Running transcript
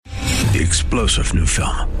The explosive new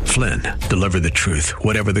film, Flynn, deliver the truth,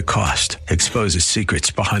 whatever the cost, exposes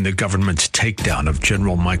secrets behind the government's takedown of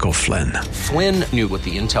General Michael Flynn. Flynn knew what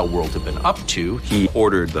the intel world had been up to. He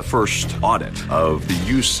ordered the first audit of the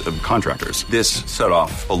use of contractors. This set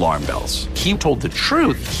off alarm bells. He told the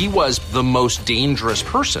truth. He was the most dangerous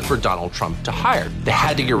person for Donald Trump to hire. They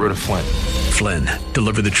had to get rid of Flynn. Flynn,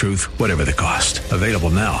 deliver the truth, whatever the cost. Available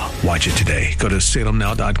now. Watch it today. Go to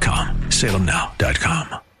salemnow.com.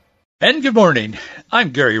 salemnow.com. And good morning. I'm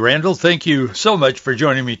Gary Randall. Thank you so much for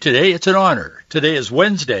joining me today. It's an honor. Today is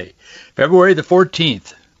Wednesday, February the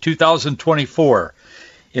 14th, 2024,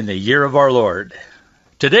 in the year of our Lord.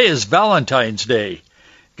 Today is Valentine's Day.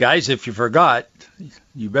 Guys, if you forgot,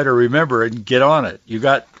 you better remember and get on it. You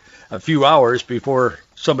got a few hours before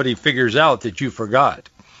somebody figures out that you forgot.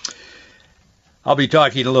 I'll be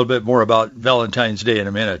talking a little bit more about Valentine's Day in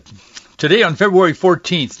a minute. Today on February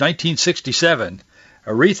 14th, 1967,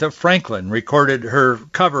 Aretha Franklin recorded her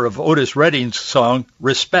cover of Otis Redding's song,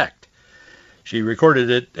 Respect. She recorded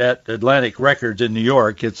it at Atlantic Records in New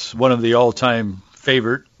York. It's one of the all-time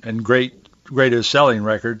favorite and greatest selling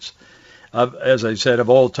records, as I said, of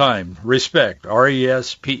all time. Respect,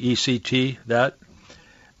 R-E-S-P-E-C-T, that.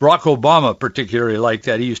 Barack Obama particularly liked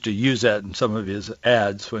that. He used to use that in some of his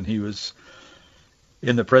ads when he was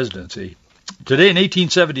in the presidency. Today in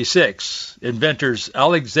 1876, inventors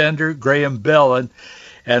Alexander Graham Bell and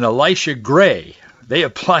Elisha Gray, they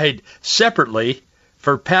applied separately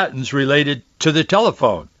for patents related to the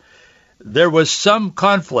telephone. There was some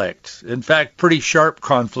conflict, in fact, pretty sharp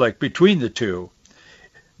conflict between the two.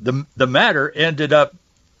 The matter ended up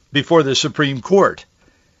before the Supreme Court,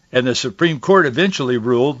 and the Supreme Court eventually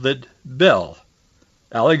ruled that Bell,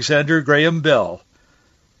 Alexander Graham Bell,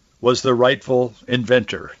 was the rightful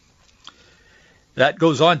inventor. That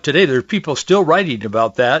goes on today. There are people still writing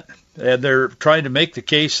about that, and they're trying to make the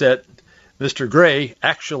case that Mr. Gray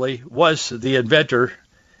actually was the inventor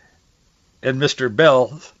and Mr.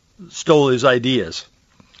 Bell stole his ideas.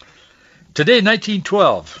 Today in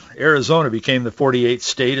 1912, Arizona became the 48th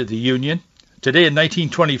state of the Union. Today in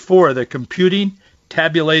 1924, the Computing,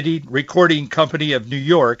 Tabulating, Recording Company of New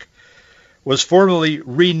York was formally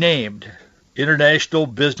renamed International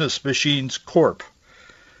Business Machines Corp.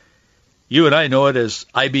 You and I know it as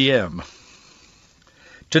IBM.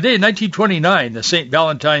 Today in 1929, the St.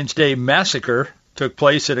 Valentine's Day Massacre took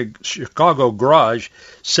place at a Chicago garage.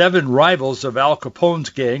 7 rivals of Al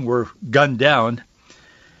Capone's gang were gunned down.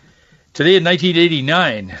 Today in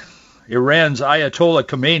 1989, Iran's Ayatollah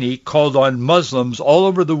Khomeini called on Muslims all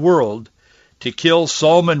over the world to kill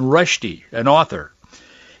Salman Rushdie, an author.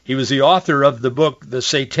 He was the author of the book The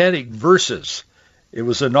Satanic Verses. It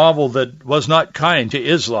was a novel that was not kind to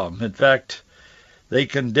Islam. In fact, they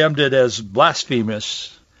condemned it as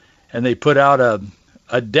blasphemous, and they put out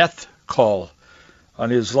a death call on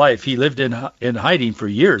his life. He lived in hiding for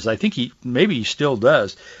years. I think maybe he still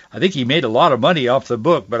does. I think he made a lot of money off the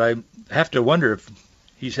book, but I have to wonder if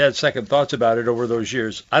he's had second thoughts about it over those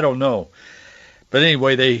years. I don't know. But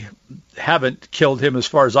anyway, they haven't killed him as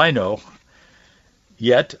far as I know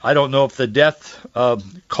yet. I don't know if the death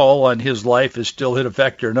call on his life is still in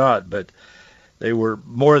effect or not, but they were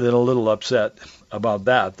more than a little upset about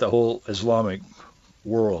that, the whole Islamic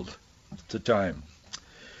world at the time.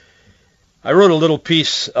 I wrote a little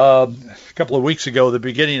piece a couple of weeks ago, the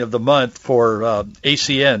beginning of the month, for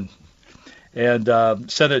ACN,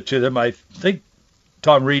 and sent it to them. I think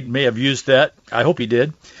Tom Reed may have used that. I hope he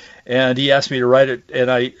did. And he asked me to write it, and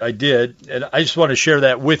I did. And I just want to share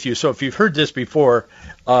that with you. So if you've heard this before,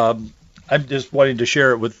 I'm just wanting to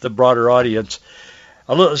share it with the broader audience.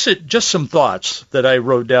 Just some thoughts that I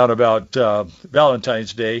wrote down about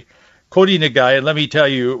Valentine's Day, quoting a guy. And let me tell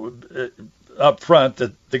you up front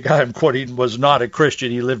that the guy I'm quoting was not a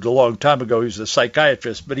Christian. He lived a long time ago. He was a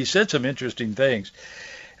psychiatrist, but he said some interesting things.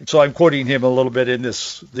 And so I'm quoting him a little bit in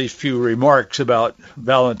these few remarks about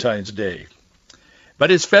Valentine's Day. But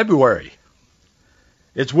it's February.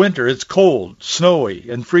 It's winter. It's cold, snowy,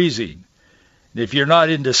 and freezing. And if you're not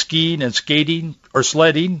into skiing and skating or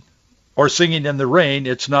sledding or singing in the rain,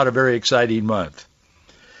 it's not a very exciting month.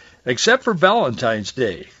 Except for Valentine's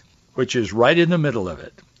Day, which is right in the middle of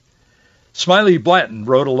it. Smiley Blanton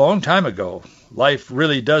wrote a long time ago, life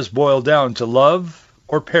really does boil down to love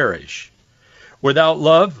or perish. Without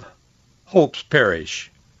love, hopes perish.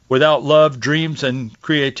 Without love, dreams and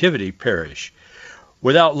creativity perish.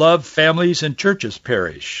 Without love, families and churches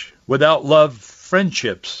perish. Without love,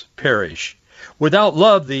 friendships perish. Without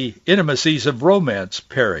love, the intimacies of romance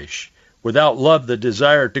perish. Without love, the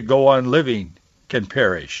desire to go on living can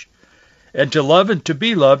perish. And to love and to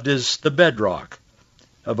be loved is the bedrock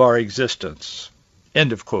of our existence.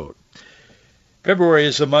 End of quote. February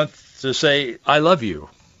is a month to say, I love you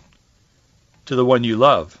to the one you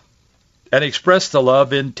love, and express the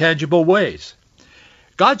love in tangible ways.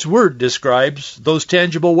 God's Word describes those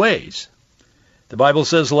tangible ways. The Bible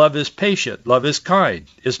says love is patient, love is kind,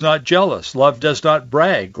 is not jealous, love does not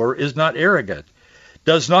brag or is not arrogant,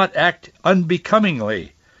 does not act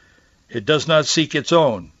unbecomingly, it does not seek its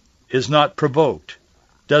own, is not provoked,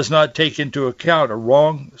 does not take into account a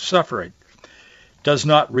wrong suffering, does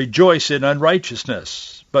not rejoice in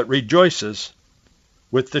unrighteousness, but rejoices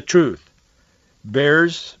with the truth,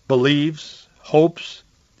 bears, believes, hopes,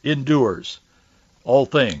 endures all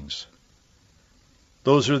things.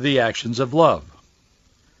 Those are the actions of love.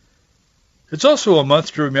 It's also a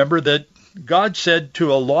month to remember that God said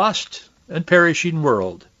to a lost and perishing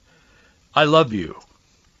world, I love you.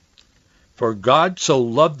 For God so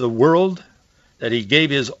loved the world that he gave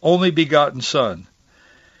his only begotten Son,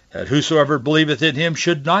 that whosoever believeth in him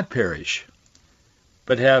should not perish,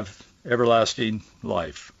 but have everlasting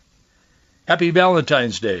life. Happy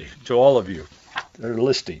Valentine's Day to all of you that are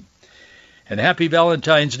listening. And happy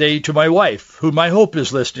Valentine's Day to my wife, whom I hope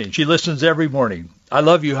is listening. She listens every morning. I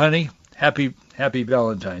love you, honey. Happy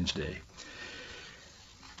Valentine's Day.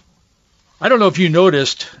 I don't know if you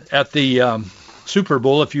noticed at the Super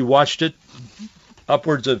Bowl, if you watched it,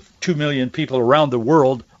 upwards of 2 million people around the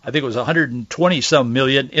world. I think it was 120-some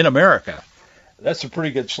million in America. That's a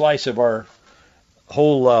pretty good slice of our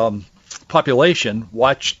whole population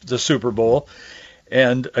watched the Super Bowl,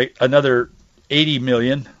 and another 80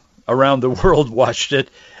 million around the world watched it.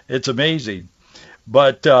 It's amazing.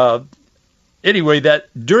 But anyway, that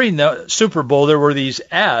during the Super Bowl, there were these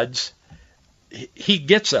ads, He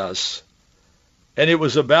Gets Us, and it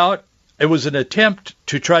was an attempt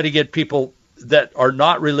to try to get people that are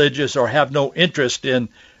not religious or have no interest in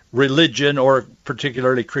religion or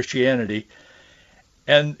particularly Christianity.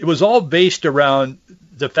 And it was all based around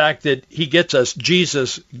the fact that he gets us,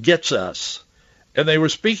 Jesus gets us. And they were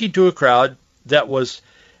speaking to a crowd that was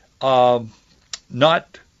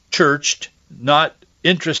not churched, not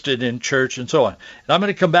interested in church, and so on. And I'm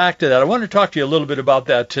going to come back to that. I want to talk to you a little bit about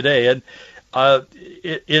that today. And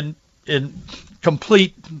in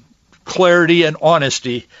complete clarity and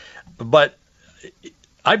honesty, but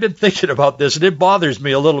I've been thinking about this, and it bothers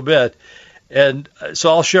me a little bit. And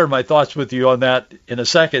so I'll share my thoughts with you on that in a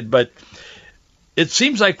second. But it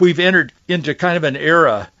seems like we've entered into kind of an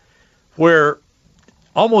era where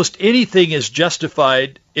almost anything is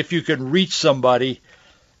justified if you can reach somebody,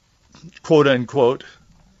 quote unquote,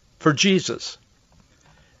 for Jesus.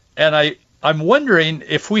 And I'm wondering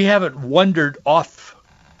if we haven't wandered off,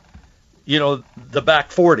 the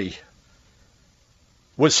back 40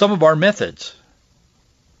 with some of our methods.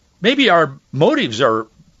 Maybe our motives are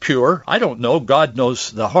pure. I don't know. God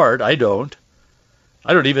knows the heart. I don't.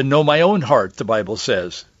 I don't even know my own heart, the Bible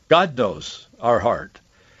says. God knows our heart.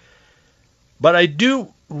 But I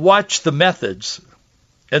do watch the methods,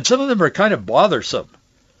 and some of them are kind of bothersome.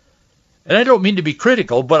 And I don't mean to be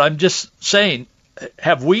critical, but I'm just saying,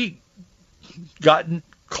 have we gotten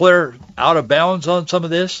clear out of bounds on some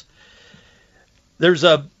of this? There's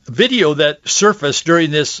a video that surfaced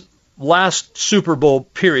during this last Super Bowl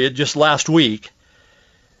period, just last week,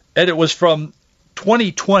 and it was from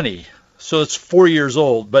 2020, so it's 4 years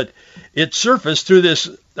old, but it surfaced through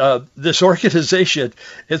this organization.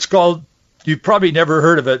 It's called, you've probably never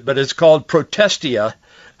heard of it, but it's called Protestia,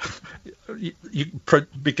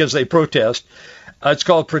 because they protest. It's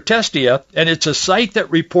called Protestia, and it's a site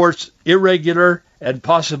that reports irregular and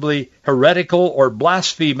possibly heretical or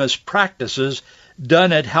blasphemous practices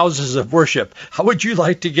done at houses of worship. How would you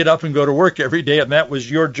like to get up and go to work every day and that was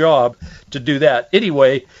your job to do that?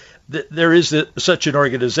 Anyway, there is such an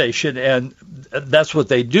organization, and that's what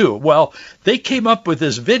they do. Well, they came up with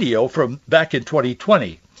this video from back in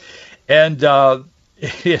 2020, and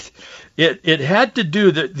it had to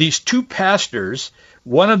do that these two pastors,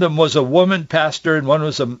 one of them was a woman pastor and one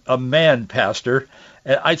was a man pastor.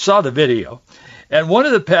 And I saw the video. And one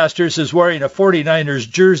of the pastors is wearing a 49ers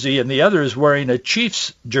jersey and the other is wearing a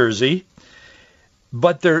Chiefs jersey.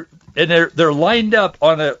 But they're lined up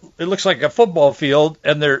on it looks like a football field,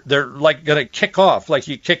 and they're like going to kick off, like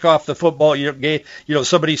you kick off the football,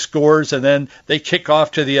 somebody scores and then they kick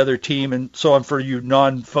off to the other team and so on for you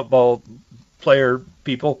non-football player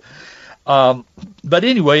people. But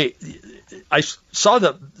anyway, I saw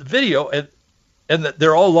the video and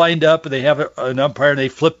they're all lined up and they have an umpire and they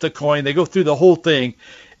flip the coin. They go through the whole thing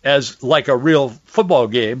as like a real football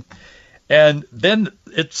game. And then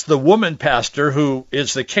it's the woman pastor who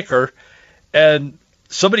is the kicker, and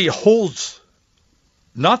somebody holds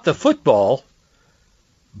not the football,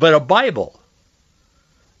 but a Bible.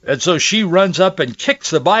 And so she runs up and kicks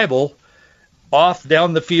the Bible off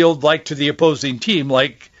down the field like to the opposing team,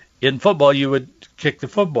 like in football you would kick the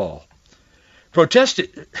football.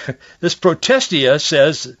 This Protestia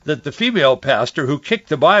says that the female pastor who kicked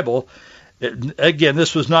the Bible, again,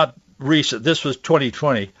 this was not recent, this was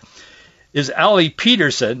 2020, is Allie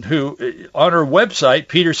Peterson, who on her website,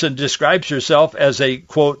 Peterson describes herself as a,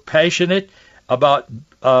 quote,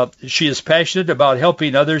 she is passionate about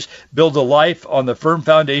helping others build a life on the firm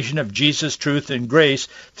foundation of Jesus, truth, and grace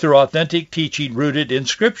through authentic teaching rooted in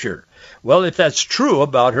Scripture. Well, if that's true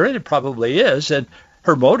about her, and it probably is, and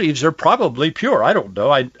her motives are probably pure. I don't know.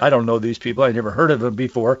 I don't know these people. I never heard of them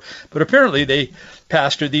before. But apparently they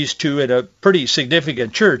pastor these two at a pretty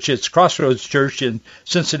significant church. It's Crossroads Church in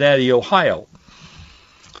Cincinnati, Ohio.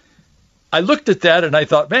 I looked at that and I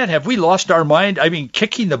thought, man, have we lost our mind? I mean,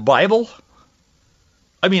 kicking the Bible?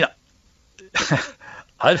 I mean,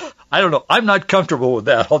 I don't know. I'm not comfortable with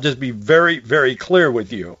that. I'll just be very, very clear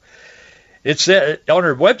with you. It said on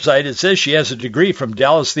her website, it says she has a degree from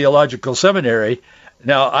Dallas Theological Seminary.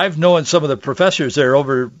 Now, I've known some of the professors there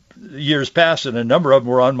over years past, and a number of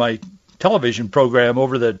them were on my television program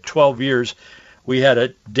over the 12 years. We had a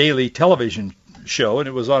daily television show, and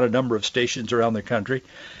it was on a number of stations around the country,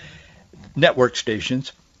 network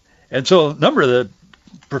stations. And so a number of the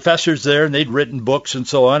professors there, and they'd written books and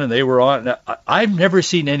so on, and they were on. I've never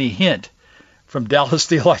seen any hint from Dallas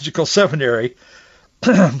Theological Seminary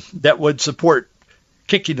that would support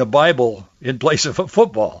kicking the Bible in place of a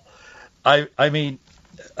football. I mean,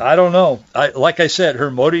 I don't know. Like I said,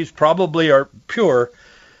 her motives probably are pure,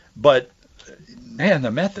 but man,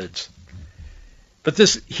 the methods. But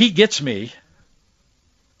he gets me,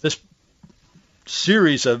 this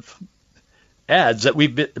series of ads that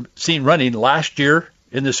we've seen running last year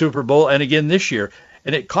in the Super Bowl and again this year,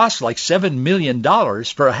 and it costs like $7 million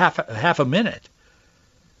for a half a minute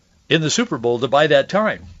in the Super Bowl to buy that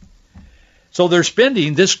time. So they're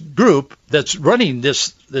spending, this group that's running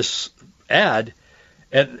this ad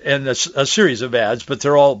and a series of ads, but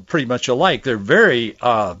they're all pretty much alike. They're very,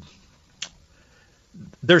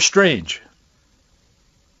 they're strange.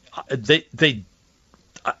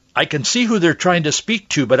 I can see who they're trying to speak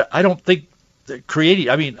to, but I don't think they're creating.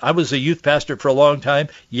 I mean, I was a youth pastor for a long time.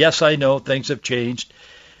 Yes, I know things have changed.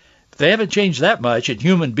 They haven't changed that much, and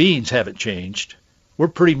human beings haven't changed. We're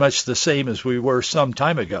pretty much the same as we were some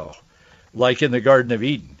time ago, like in the Garden of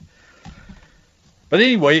Eden. But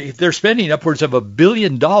anyway, they're spending upwards of $1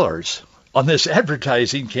 billion on this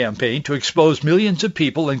advertising campaign to expose millions of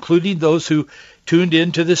people, including those who tuned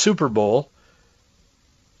in to the Super Bowl,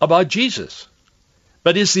 about Jesus.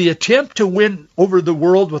 But is the attempt to win over the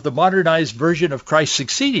world with a modernized version of Christ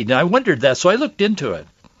succeeding? And I wondered that, so I looked into it.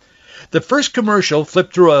 The first commercial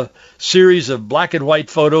flipped through a series of black and white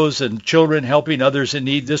photos and children helping others in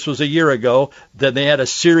need. This was a year ago. Then they had a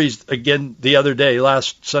series again the other day,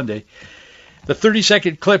 last Sunday. The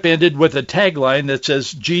 30-second clip ended with a tagline that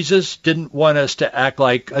says, Jesus didn't want us to act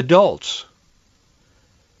like adults.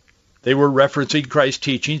 They were referencing Christ's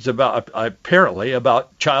teachings apparently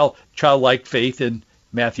about childlike faith in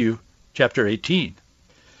Matthew chapter 18.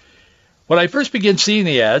 When I first began seeing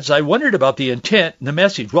the ads, I wondered about the intent and the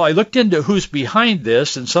message. Well, I looked into who's behind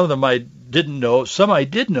this, and some of them I didn't know. Some I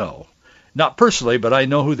did know. Not personally, but I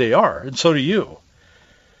know who they are, and so do you.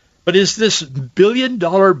 But is this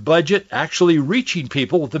billion-dollar budget actually reaching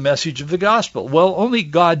people with the message of the gospel? Well, only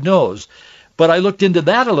God knows. But I looked into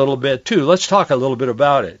that a little bit, too. Let's talk a little bit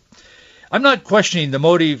about it. I'm not questioning the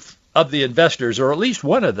motive of the investors, or at least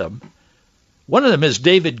one of them. One of them is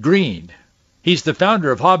David Green. He's the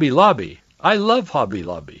founder of Hobby Lobby. I love Hobby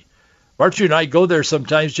Lobby. Marjorie and I go there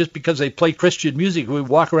sometimes just because they play Christian music. We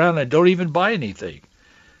walk around and don't even buy anything.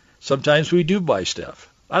 Sometimes we do buy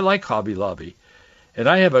stuff. I like Hobby Lobby. And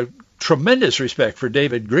I have a tremendous respect for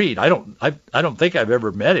David Green. I don't think I've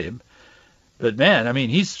ever met him. But man, I mean,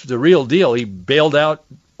 he's the real deal. He bailed out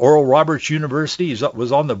Oral Roberts University. He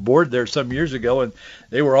was on the board there some years ago, and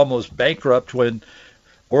they were almost bankrupt when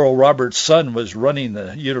Oral Roberts' son was running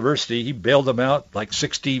the university. He bailed them out like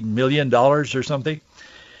 $60 million or something.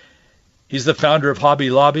 He's the founder of Hobby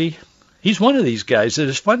Lobby. He's one of these guys that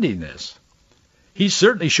is funding this. He's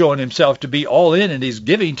certainly showing himself to be all in and he's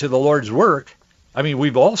giving to the Lord's work. I mean,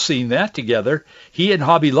 we've all seen that together. He and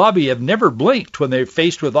Hobby Lobby have never blinked when they're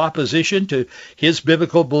faced with opposition to his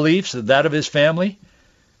biblical beliefs and that of his family.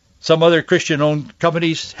 Some other Christian-owned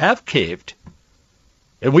companies have caved,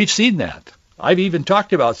 and we've seen that. I've even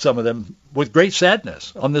talked about some of them with great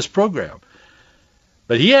sadness on this program.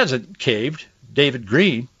 But he hasn't caved, David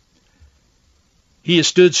Green. He has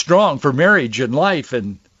stood strong for marriage and life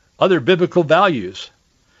and other biblical values.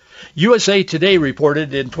 USA Today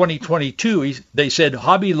reported in 2022, they said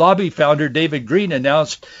Hobby Lobby founder David Green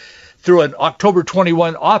announced through an October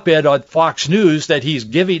 21 op-ed on Fox News that he's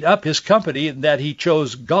giving up his company and that he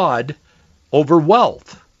chose God over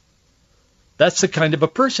wealth. That's the kind of a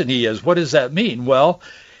person he is. What does that mean? Well,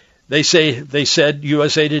 they said,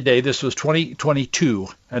 USA Today, this was 2022,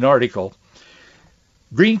 an article.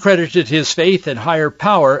 Green credited his faith and higher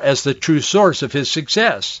power as the true source of his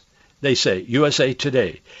success, they say, USA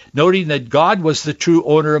Today, noting that God was the true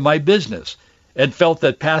owner of my business and felt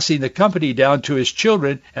that passing the company down to his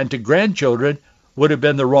children and to grandchildren would have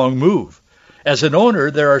been the wrong move. As an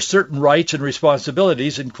owner, there are certain rights and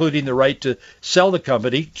responsibilities, including the right to sell the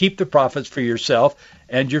company, keep the profits for yourself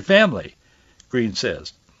and your family, Green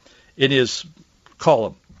says in his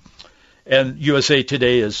column. And USA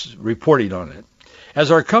Today is reporting on it.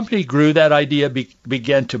 As our company grew, that idea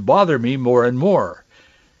began to bother me more and more.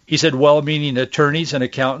 He said well-meaning attorneys and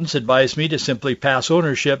accountants advised me to simply pass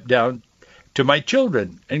ownership down to my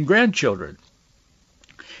children and grandchildren.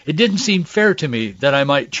 It didn't seem fair to me that I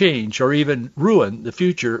might change or even ruin the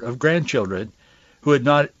future of grandchildren who had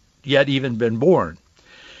not yet even been born.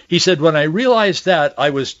 He said, when I realized that I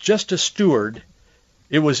was just a steward,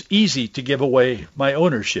 it was easy to give away my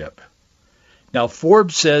ownership. Now,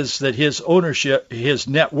 Forbes says that his ownership, his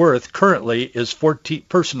net worth currently is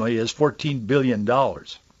 $14 billion.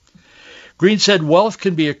 Green said wealth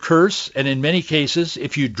can be a curse, and in many cases,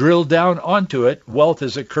 if you drill down onto it, wealth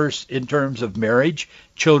is a curse in terms of marriage,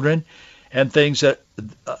 children, and things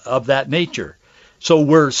of that nature. So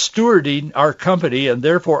we're stewarding our company, and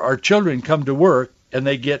therefore our children come to work, and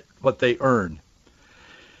they get what they earn.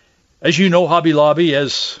 As you know, Hobby Lobby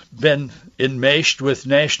has been enmeshed with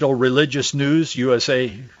national religious news,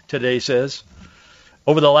 USA Today says.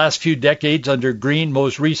 Over the last few decades under Green,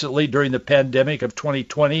 most recently during the pandemic of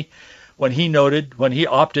 2020, when he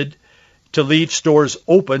opted to leave stores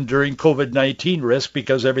open during COVID-19 risk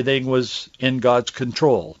because everything was in God's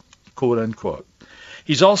control, quote unquote.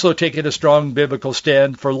 He's also taken a strong biblical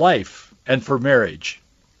stand for life and for marriage.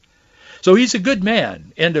 So he's a good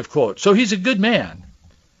man, end of quote. So he's a good man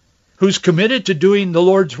who's committed to doing the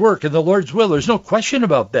Lord's work and the Lord's will. There's no question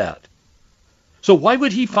about that. So why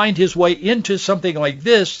would he find his way into something like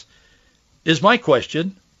this is my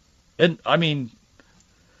question. And I mean,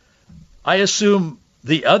 I assume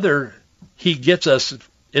the other he gets us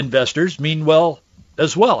investors mean well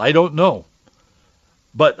as well. I don't know.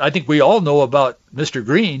 But I think we all know about Mr.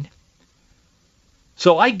 Green.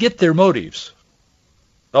 So I get their motives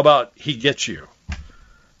about he gets you.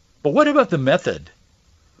 But what about the method?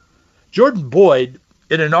 Jordan Boyd,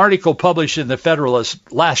 in an article published in the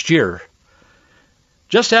Federalist last year,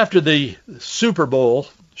 just after the Super Bowl,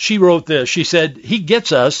 she wrote this. She said, he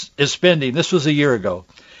gets us is spending, this was a year ago,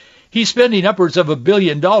 he's spending upwards of $1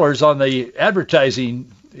 billion on the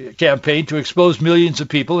advertising campaign to expose millions of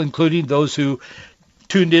people, including those who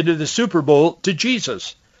tuned into the Super Bowl, to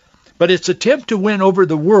Jesus. But its attempt to win over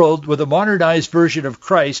the world with a modernized version of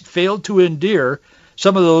Christ failed to endear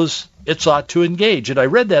some of those it sought to engage. And I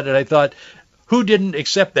read that and I thought, who didn't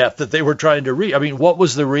accept that they were trying to read? I mean, what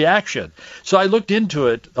was the reaction? So I looked into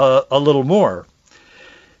it a little more.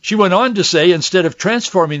 She went on to say, instead of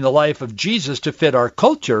transforming the life of Jesus to fit our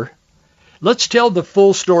culture, let's tell the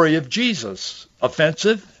full story of Jesus,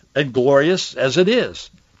 offensive and glorious as it is,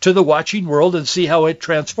 to the watching world and see how it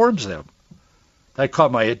transforms them. That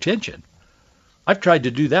caught my attention. I've tried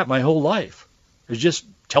to do that my whole life, is just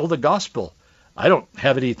tell the gospel. I don't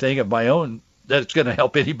have anything of my own that's going to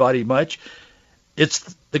help anybody much. It's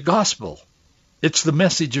the gospel. It's the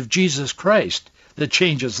message of Jesus Christ that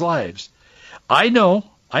changes lives. I know.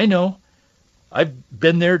 I've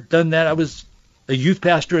been there, done that. I was a youth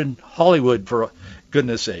pastor in Hollywood, for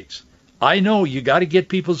goodness sakes. I know you got to get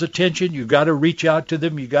people's attention. You got to reach out to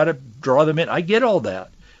them. You got to draw them in. I get all that.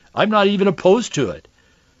 I'm not even opposed to it.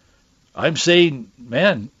 I'm saying,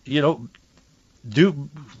 man, do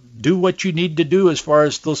what you need to do as far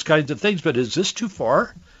as those kinds of things. But is this too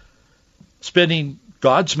far? Spending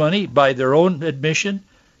God's money by their own admission?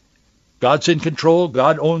 God's in control.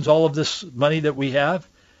 God owns all of this money that we have.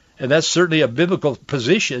 And that's certainly a biblical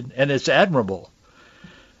position, and it's admirable.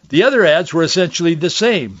 The other ads were essentially the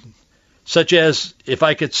same, such as, if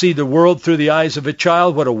I could see the world through the eyes of a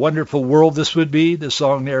child, what a wonderful world this would be, the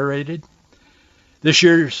song narrated. This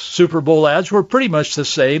year's Super Bowl ads were pretty much the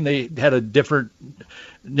same. They had a different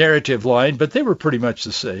narrative line, but they were pretty much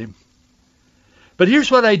the same. But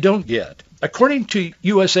here's what I don't get. According to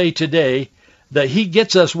USA Today, the He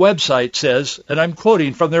Gets Us website says, and I'm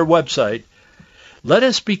quoting from their website, let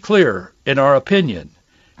us be clear in our opinion.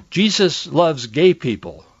 Jesus loves gay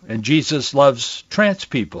people, and Jesus loves trans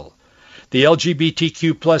people. The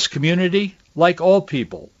LGBTQ plus community, like all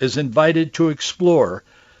people, is invited to explore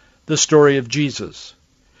the story of Jesus.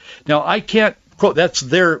 Now, I can't quote, that's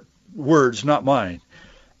their words, not mine,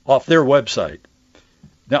 off their website.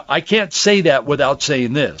 Now, I can't say that without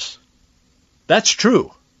saying this. That's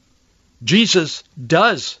true. Jesus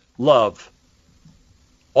does love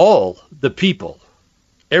all the people,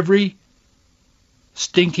 every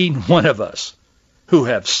stinking one of us who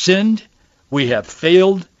have sinned, we have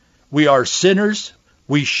failed, we are sinners,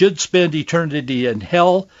 we should spend eternity in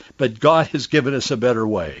hell, but God has given us a better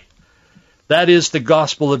way. That is the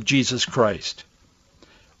gospel of Jesus Christ.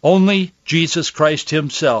 Only Jesus Christ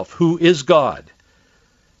himself, who is God,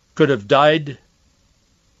 could have died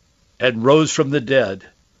and rose from the dead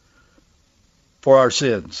for our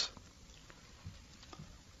sins.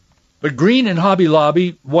 But Green and Hobby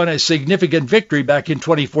Lobby won a significant victory back in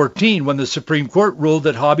 2014 when the Supreme Court ruled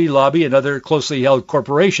that Hobby Lobby and other closely held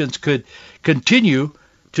corporations could continue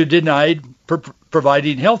to deny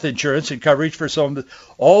providing health insurance and coverage for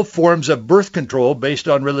all forms of birth control based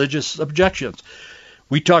on religious objections.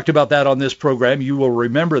 We talked about that on this program. You will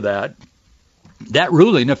remember that. That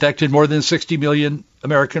ruling affected more than 60 million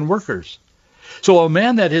American workers. So a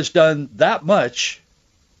man that has done that much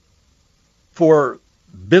for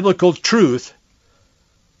biblical truth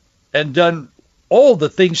and done all the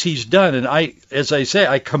things he's done, and as I say,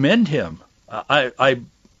 I commend him.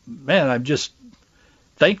 I'm just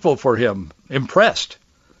thankful for him, impressed.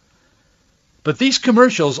 But these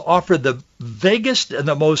commercials offer the vaguest and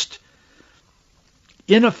the most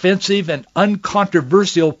inoffensive and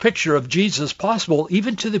uncontroversial picture of Jesus possible,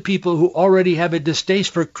 even to the people who already have a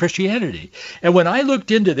distaste for Christianity. And when I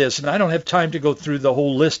looked into this, and I don't have time to go through the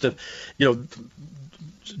whole list of,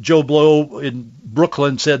 Joe Blow in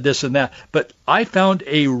Brooklyn said this and that, but I found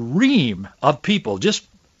a ream of people, just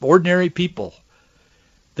ordinary people,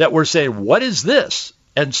 that were saying, what is this?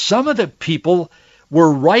 And some of the people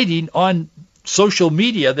were writing on social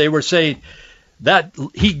media, they were saying, that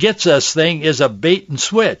he gets us thing is a bait and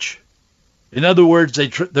switch. In other words,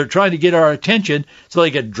 they're trying to get our attention so they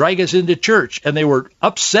can drag us into church. And they were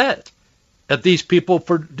upset at these people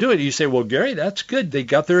for doing it. You say, well, Gary, that's good. They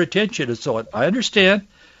got their attention and so on. I understand.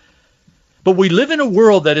 But we live in a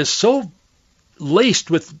world that is so laced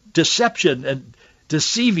with deception and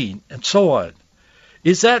deceiving and so on.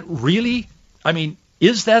 Is that really,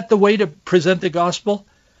 is that the way to present the gospel?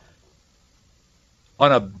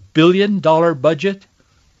 On a $1 billion budget?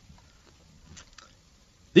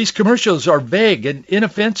 These commercials are vague and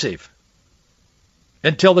inoffensive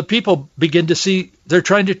until the people begin to see they're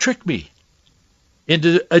trying to trick me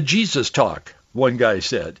into a Jesus talk, one guy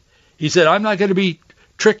said. He said, I'm not going to be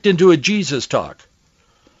tricked into a Jesus talk.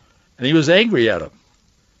 And he was angry at him.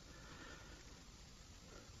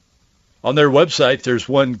 On their website, there's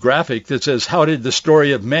one graphic that says, how did the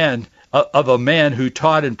story of a man who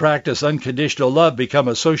taught and practiced unconditional love become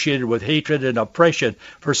associated with hatred and oppression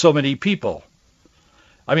for so many people?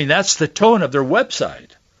 That's the tone of their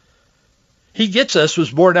website. He Gets Us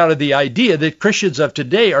was born out of the idea that Christians of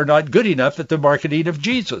today are not good enough at the marketing of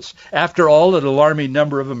Jesus. After all, an alarming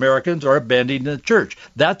number of Americans are abandoning the church.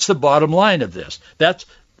 That's the bottom line of this. That's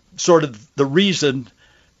sort of the reason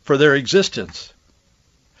for their existence.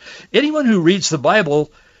 Anyone who reads the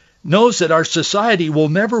Bible knows that our society will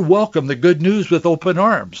never welcome the good news with open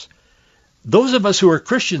arms. Those of us who are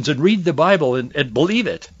Christians and read the Bible and believe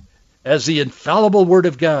it as the infallible Word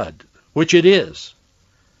of God, which it is,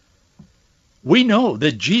 we know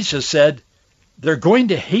that Jesus said, they're going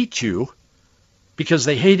to hate you because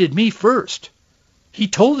they hated me first. He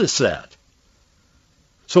told us that.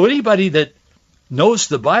 So anybody that knows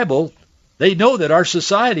the Bible, they know that our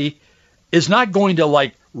society is not going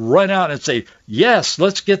to run out and say, yes,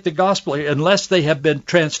 let's get the gospel, unless they have been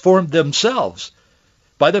transformed themselves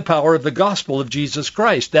by the power of the gospel of Jesus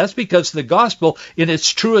Christ. That's because the gospel in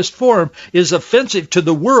its truest form is offensive to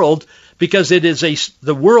the world, because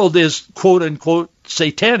the world is quote unquote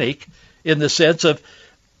satanic in the sense of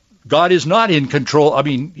God is not in control.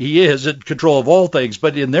 He is in control of all things,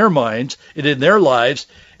 but in their minds and in their lives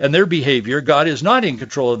and their behavior, God is not in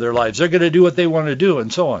control of their lives. They're going to do what they want to do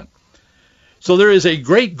and so on. So there is a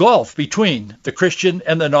great gulf between the Christian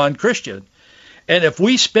and the non-Christian. And if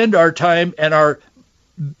we spend our time and our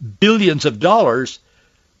billions of dollars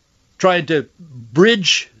trying to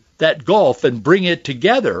bridge that gulf and bring it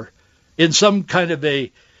together in some kind of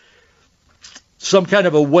a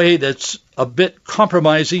way that's a bit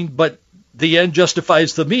compromising, but the end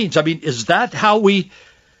justifies the means. Is that how we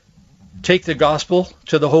take the gospel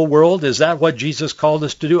to the whole world? Is that what Jesus called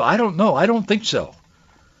us to do? I don't know. I don't think so.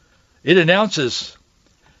 It announces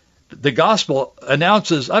The gospel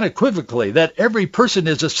announces unequivocally that every person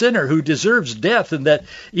is a sinner who deserves death, and that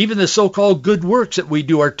even the so-called good works that we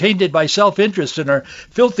do are tainted by self-interest and are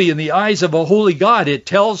filthy in the eyes of a holy God. It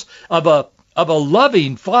tells of a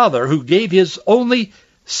loving Father who gave his only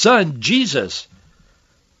Son, Jesus,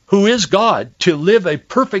 who is God, to live a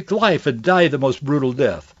perfect life and die the most brutal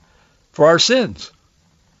death for our sins.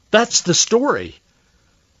 That's the story.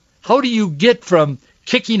 How do you get from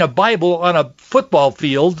kicking a Bible on a football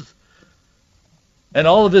field and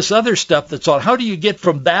all of this other stuff that's on? How do you get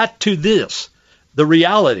from that to this, the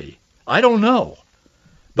reality? I don't know.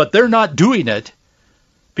 But they're not doing it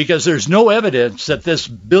because there's no evidence that this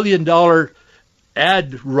billion-dollar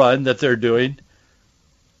ad run that they're doing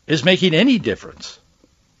is making any difference.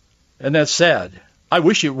 And that's sad. I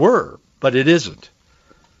wish it were, but it isn't.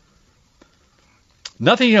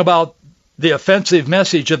 Nothing about the offensive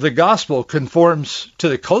message of the gospel conforms to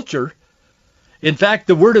the culture. In fact,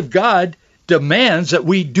 the Word of God demands that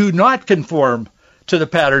we do not conform to the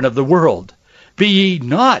pattern of the world. Be ye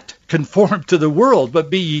not conformed to the world, but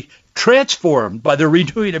be ye transformed by the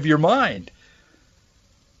renewing of your mind.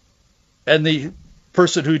 And the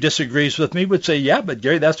person who disagrees with me would say, yeah, but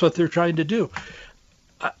Gary, that's what they're trying to do.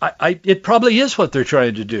 It probably is what they're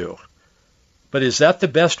trying to do. But is that the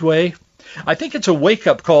best way? I think it's a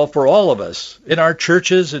wake-up call for all of us in our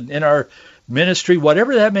churches and in our ministry,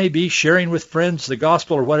 whatever that may be, sharing with friends the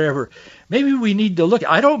gospel or whatever. Maybe we need to look.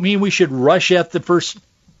 I don't mean we should rush at the first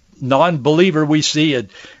non-believer we see and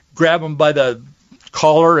grab them by the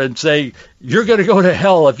collar and say, you're going to go to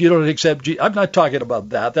hell if you don't accept Jesus. I'm not talking about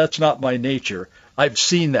that. That's not my nature. I've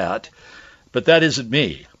seen that, but that isn't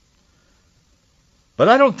me. But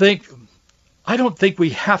I don't think we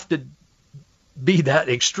have to be that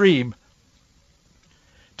extreme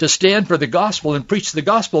to stand for the gospel and preach the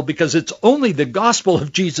gospel, because it's only the gospel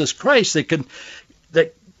of Jesus Christ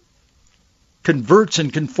that converts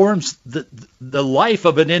and conforms the life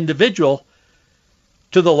of an individual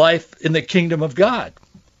to the life in the kingdom of God.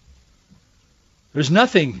 There's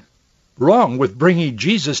nothing wrong with bringing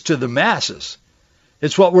Jesus to the masses.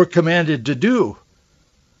 It's what we're commanded to do.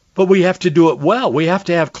 But we have to do it well. We have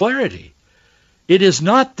to have clarity. It is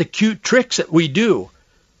not the cute tricks that we do.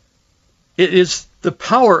 It is the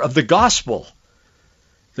power of the gospel.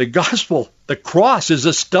 The gospel, the cross, is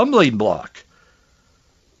a stumbling block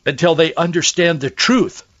until they understand the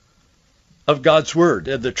truth of God's word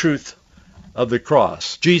and the truth of the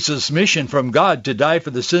cross. Jesus' mission from God to die for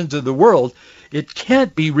the sins of the world, it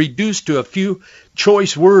can't be reduced to a few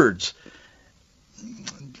choice words.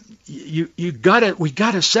 We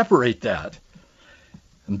gotta separate that.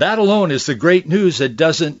 And that alone is the great news that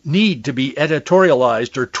doesn't need to be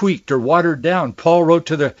editorialized or tweaked or watered down. Paul wrote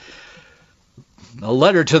a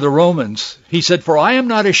letter to the Romans. He said, "For I am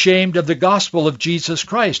not ashamed of the gospel of Jesus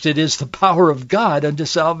Christ. It is the power of God unto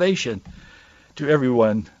salvation to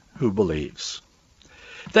everyone who believes."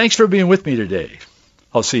 Thanks for being with me today.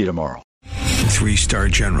 I'll see you tomorrow. 3-star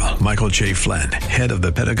General Michael J. Flynn, head of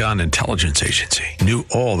the Pentagon Intelligence Agency, knew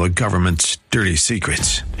all the government's dirty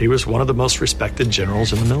secrets. He was one of the most respected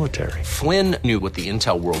generals in the military. Flynn knew what the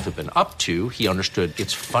intel world had been up to. He understood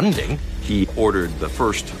its funding. He ordered the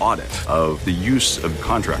first audit of the use of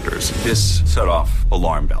contractors. This set off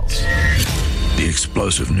alarm bells. The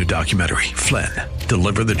explosive new documentary, Flynn,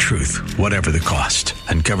 Deliver the Truth, Whatever the Cost,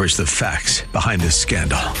 uncovers the facts behind this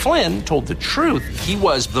scandal. Flynn told the truth. He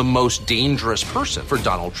was the most dangerous person for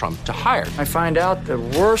Donald Trump to hire. I find out the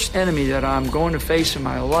worst enemy that I'm going to face in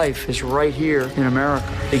my life is right here in America.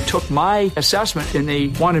 They took my assessment and they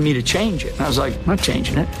wanted me to change it. And I was like, I'm not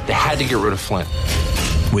changing it. They had to get rid of Flynn.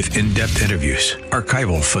 With in-depth interviews,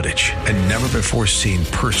 archival footage, and never-before-seen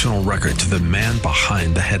personal records of the man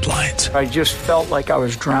behind the headlines. I just felt like I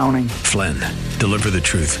was drowning. Flynn, Deliver the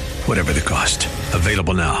Truth, Whatever the Cost.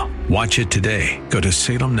 Available now. Watch it today. Go to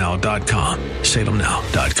salemnow.com.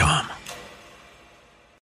 salemnow.com.